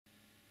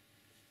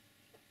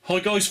Hi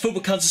guys,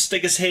 Football Cards and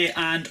Stickers here,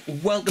 and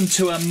welcome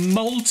to a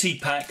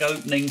multi-pack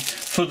opening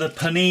for the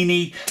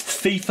Panini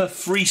FIFA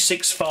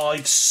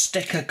 365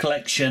 sticker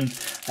collection.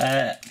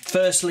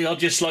 Firstly, I'd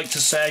just like to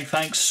say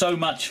thanks so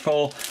much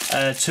to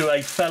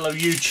a fellow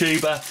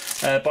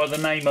YouTuber by the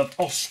name of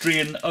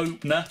Austrian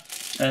Opener.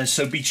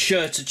 So be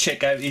sure to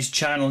check out his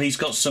channel. He's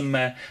got some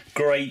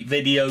great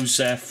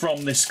videos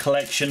from this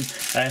collection.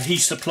 He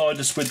supplied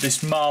us with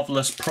this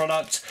marvellous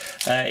product.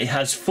 It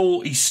has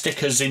 40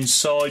 stickers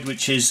inside,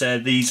 which is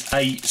these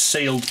 8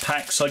 sealed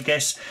packs, I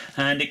guess,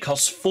 and it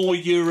costs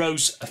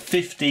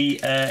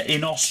 €4.50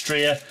 in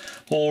Austria,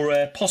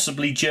 or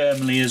possibly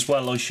Germany as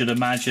well, I should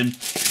imagine.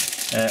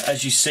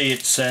 As you see,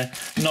 it's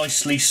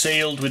nicely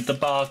sealed with the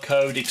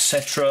barcode,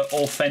 etc.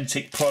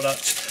 Authentic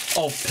product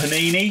of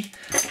Panini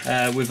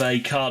with a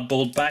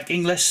cardboard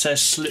backing. Let's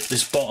slip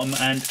this bottom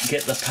and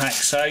get the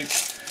packs out.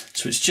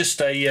 So it's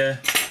just a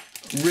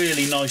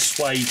really nice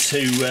way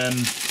to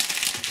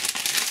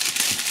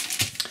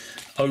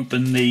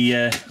open the,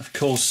 of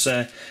course,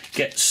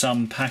 get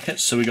some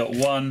packets. So we got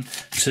 1,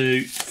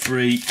 2,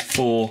 3,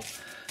 4,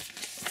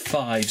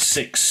 5,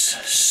 6,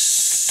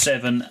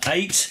 7,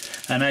 8.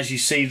 And as you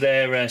see,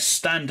 they're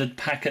standard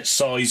packet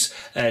size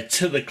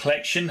to the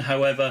collection,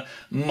 however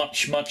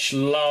much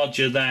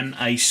larger than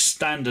a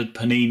standard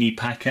Panini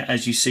packet.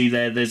 As you see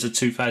there's a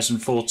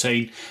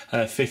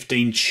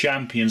 2014-15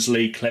 Champions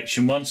League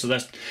collection one, so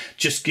that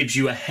just gives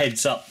you a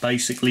heads up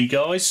basically,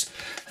 guys.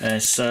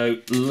 So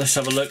let's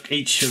have a look.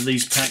 Each of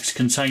these packs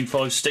contain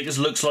 5 stickers.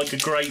 Looks like a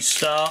great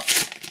start.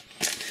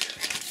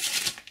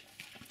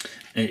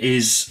 It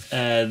is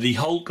the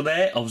Hulk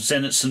there of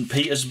Zenit St.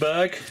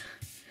 Petersburg.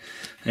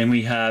 Then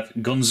we have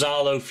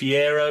Gonzalo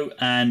Fierro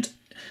and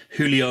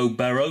Julio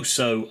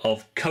Barroso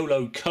of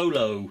Colo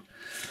Colo.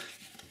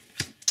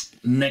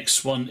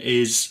 Next one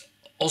is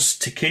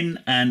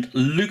Ostikin and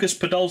Lucas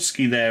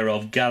Podolski there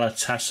of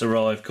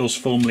Galatasaray, of course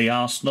formerly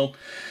Arsenal.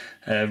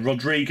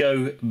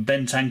 Rodrigo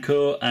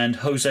Bentancur and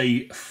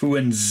Jose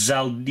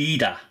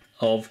Fuenzalida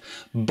of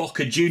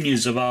Boca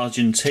Juniors of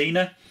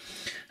Argentina.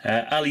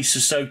 Ali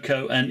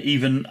Sissoko and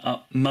Ivan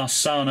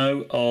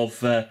Marsano of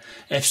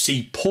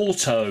FC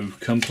Porto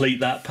complete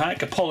that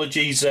pack.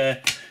 Apologies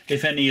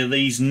if any of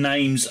these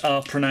names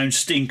are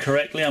pronounced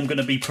incorrectly. I'm going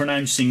to be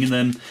pronouncing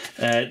them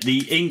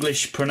the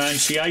English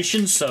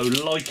pronunciation, so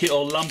like it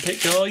or lump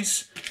it,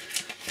 guys.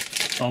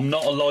 I'm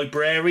not a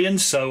librarian,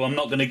 so I'm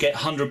not going to get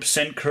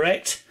 100%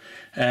 correct.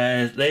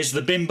 There's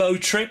the Bimbo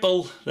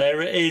triple. There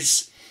it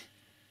is.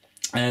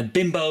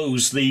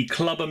 Bimbo's, the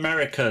Club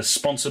America,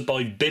 sponsored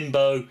by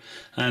Bimbo,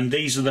 and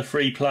these are the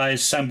 3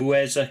 players: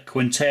 Sambueza,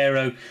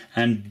 Quintero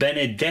and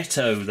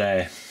Benedetto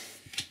there.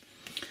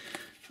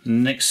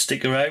 Next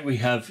sticker out we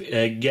have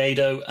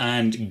Guedo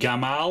and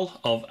Gamal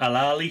of Al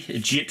Ahly,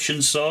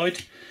 Egyptian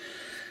side.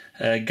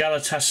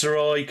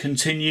 Galatasaray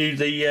continue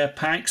the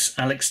packs: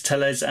 Alex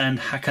Tellez and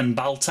Hakan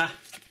Balta.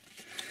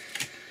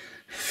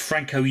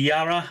 Franco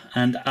Yara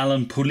and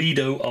Alan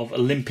Pulido of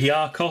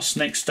Olympiacos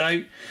next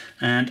out,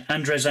 and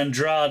Andres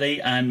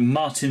Andrade and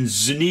Martin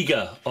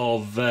Zuniga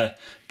of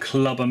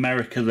Club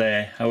America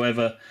there.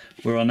 However,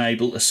 we're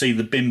unable to see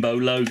the Bimbo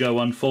logo,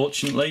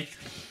 unfortunately.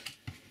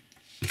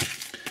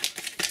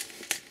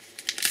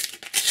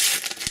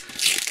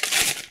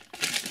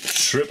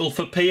 Triple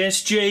for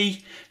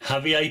PSG: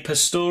 Javier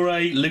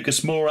Pastore,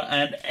 Lucas Moura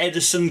and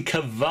Edison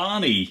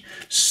Cavani.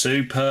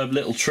 Superb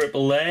little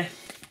triple there.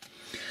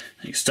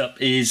 Next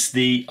up is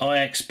the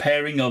Ajax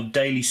pairing of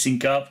Daly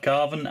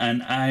Singh-Garvan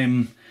and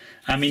Amin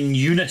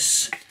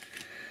Younes,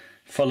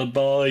 followed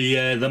by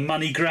the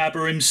money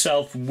grabber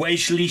himself,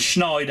 Wesley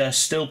Sneijder,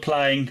 still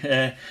playing.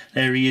 There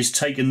he is,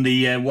 taking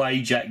the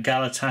wage at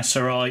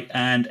Galatasaray,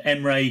 and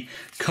Emre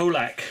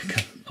Kolak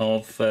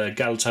of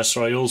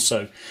Galatasaray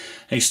also.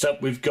 Next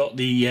up we've got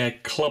the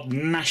Club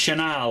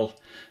Nacional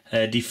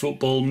de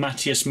Football,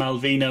 Matias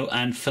Malvino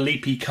and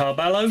Felipe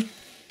Carballo.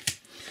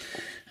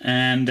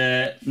 And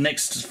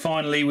next,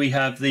 finally, we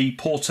have the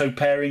Porto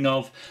pairing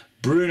of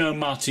Bruno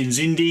Martins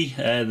Indy,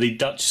 the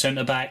Dutch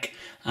centre-back,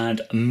 and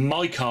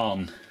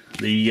Maicon,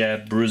 the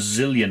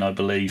Brazilian, I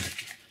believe.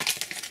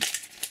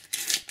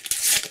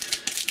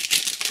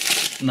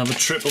 Another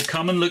triple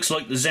coming. Looks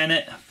like the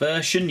Zenit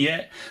version,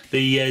 yeah.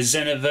 The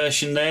Zenit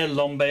version there,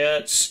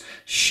 Lombeerts,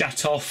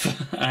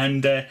 Shatov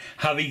and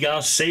Javi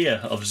Garcia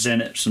of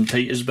Zenit St.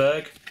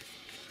 Petersburg.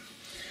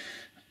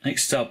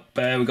 Next up,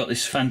 we've got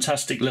this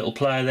fantastic little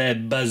player there,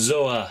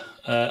 Bazoa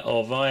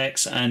of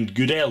Ajax, and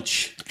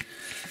Gudelj.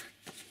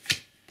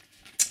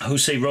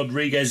 Jose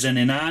Rodriguez and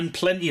Inan.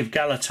 Plenty of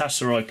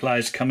Galatasaray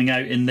players coming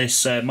out in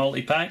this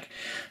multi-pack.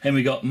 Then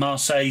we got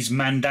Marseille's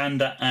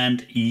Mandanda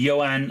and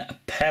Joan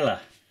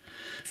Pella,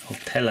 or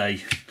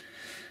Pele.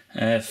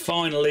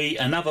 Finally,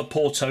 another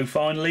Porto,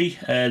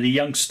 the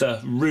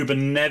youngster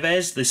Ruben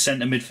Neves, the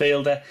centre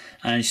midfielder,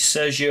 and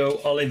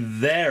Sergio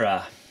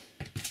Oliveira.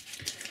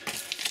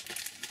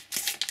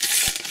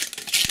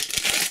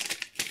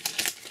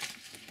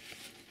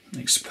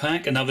 Next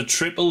pack, another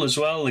triple as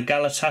well, the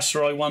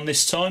Galatasaray one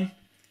this time.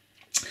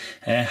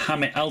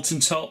 Hamit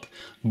Altintop,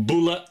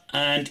 Bulla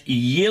and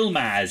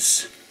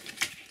Yilmaz.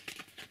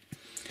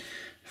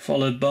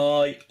 followed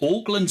by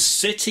Auckland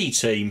City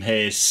team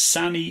here,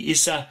 Sani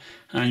Issa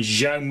and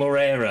João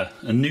Moreira,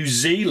 a New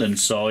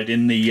Zealand side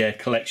in the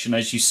collection,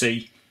 as you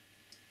see.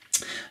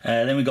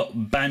 Then we've got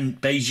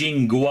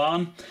Beijing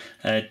Guan,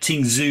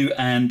 Tingzhou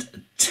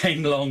and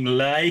Tenglong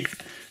Lei.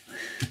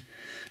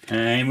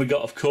 And we've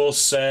got, of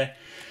course,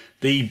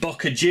 the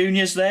Boca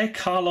Juniors there,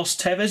 Carlos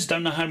Tevez.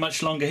 Don't know how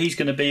much longer he's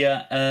going to be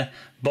at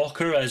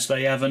Boca, as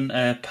they haven't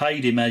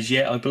paid him as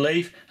yet, I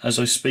believe, as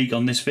I speak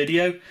on this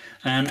video.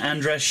 And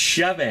Andres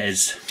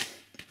Chavez.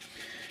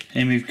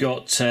 And we've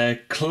got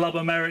Club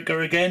America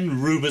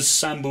again, Rubens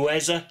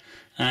Sambueza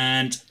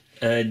and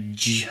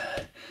Javier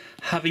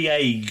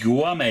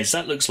Gomez.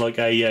 That looks like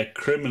a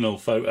criminal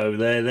photo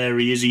there. There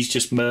he is. He's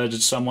just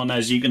murdered someone,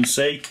 as you can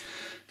see.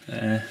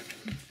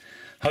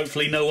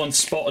 Hopefully no one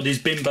spotted his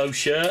bimbo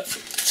shirt.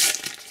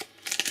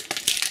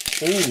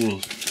 Oh,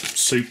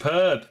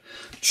 superb.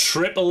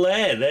 Triple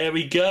there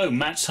we go.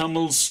 Mats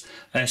Hummels,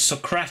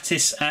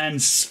 Socrates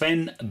and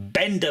Sven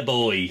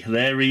Benderboy.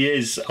 There he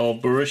is,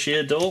 of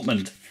Borussia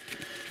Dortmund.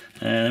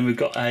 And then we've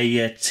got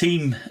a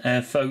team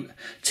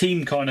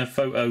kind of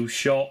photo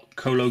shot,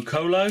 Colo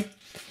Colo.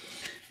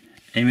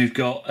 And we've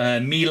got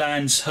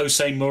Milan's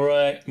Jose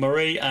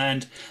Mourinho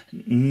and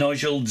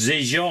Nigel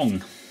de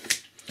Jong.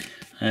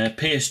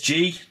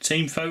 PSG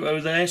team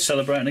photo there,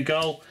 celebrating a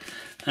goal.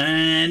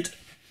 And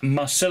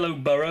Marcelo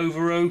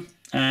Barovero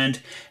and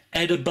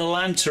Eder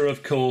Balanta,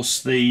 of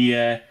course,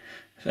 the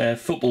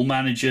football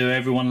manager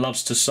everyone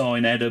loves to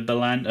sign. Eder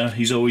Balanta,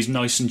 he's always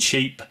nice and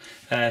cheap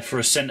for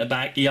a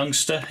centre-back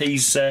youngster.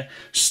 He's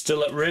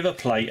still at River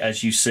Plate,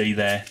 as you see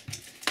there.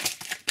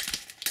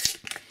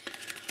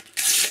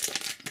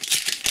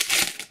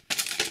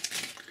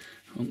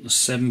 On the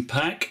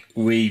 7-pack,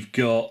 we've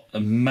got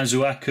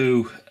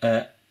Mazuaku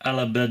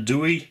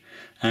Alabadoui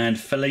and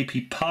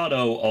Felipe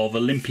Pardo of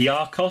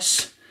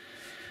Olympiacos.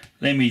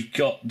 Then we've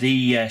got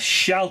the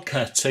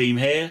Schalke team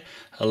here,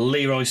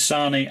 Leroy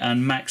Sané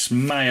and Max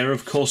Meyer.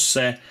 Of course,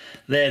 they're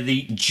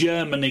the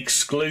German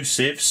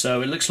exclusive,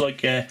 so it looks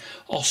like the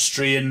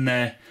Austrian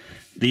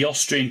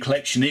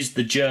collection is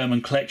the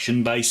German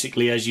collection,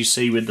 basically, as you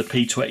see with the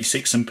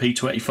P26 and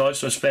P25,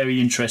 so it's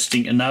very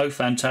interesting to know.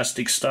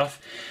 Fantastic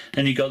stuff.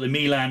 Then you've got the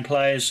Milan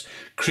players,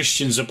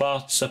 Christian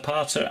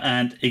Zapata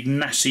and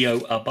Ignacio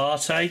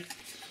Abate,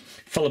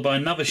 followed by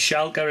another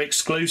Schalke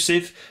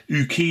exclusive,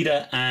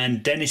 Ukida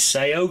and Denis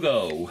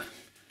Sayogo.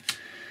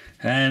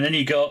 And then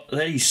you got,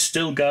 he's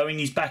still going,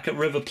 he's back at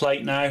River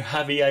Plate now,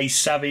 Javier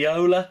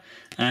Saviola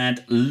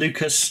and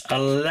Lucas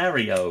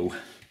Alario.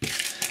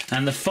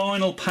 And the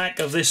final pack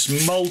of this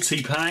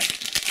multi-pack,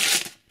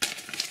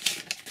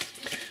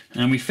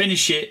 and we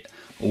finish it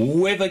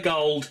with a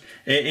gold.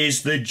 It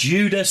is the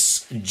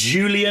Judas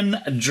Julian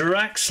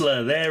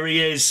Draxler. There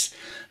he is.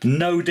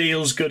 No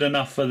deal's good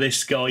enough for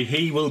this guy.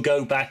 He will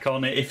go back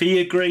on it. If he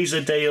agrees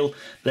a deal,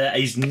 that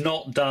is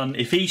not done.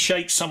 If he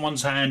shakes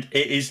someone's hand,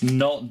 it is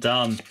not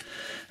done.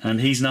 And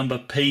he's number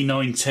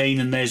P19,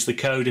 and there's the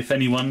code if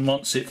anyone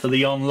wants it for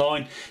the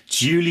online.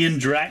 Julian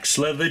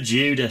Draxler, the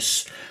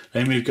Judas.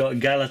 Then we've got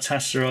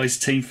Galatasaray's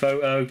team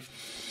photo.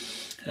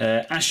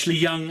 Ashley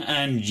Young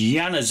and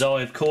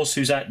Januzaj, of course,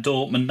 who's at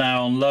Dortmund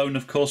now on loan,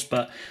 of course,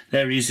 but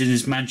there he is in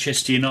his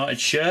Manchester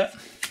United shirt.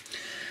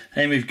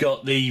 Then we've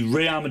got the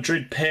Real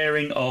Madrid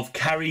pairing of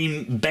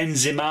Karim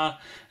Benzema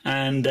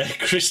and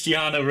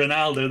Cristiano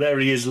Ronaldo. There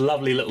he is,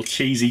 lovely little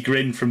cheesy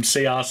grin from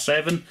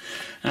CR7.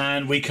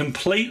 And we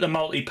complete the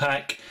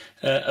multi-pack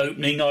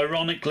opening,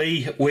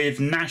 ironically, with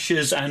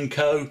Nashers and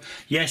Co.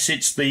 Yes,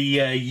 it's the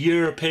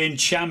European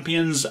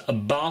champions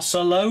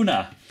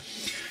Barcelona.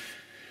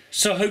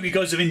 So I hope you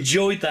guys have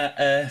enjoyed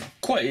that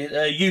quite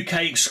a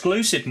UK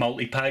exclusive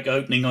multi-pack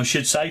opening, I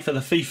should say, for the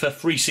FIFA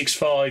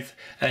 365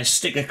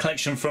 sticker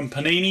collection from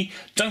Panini.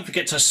 Don't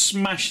forget to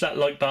smash that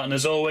like button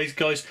as always,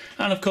 guys.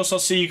 And of course, I'll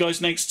see you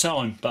guys next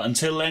time. But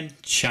until then,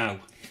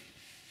 ciao.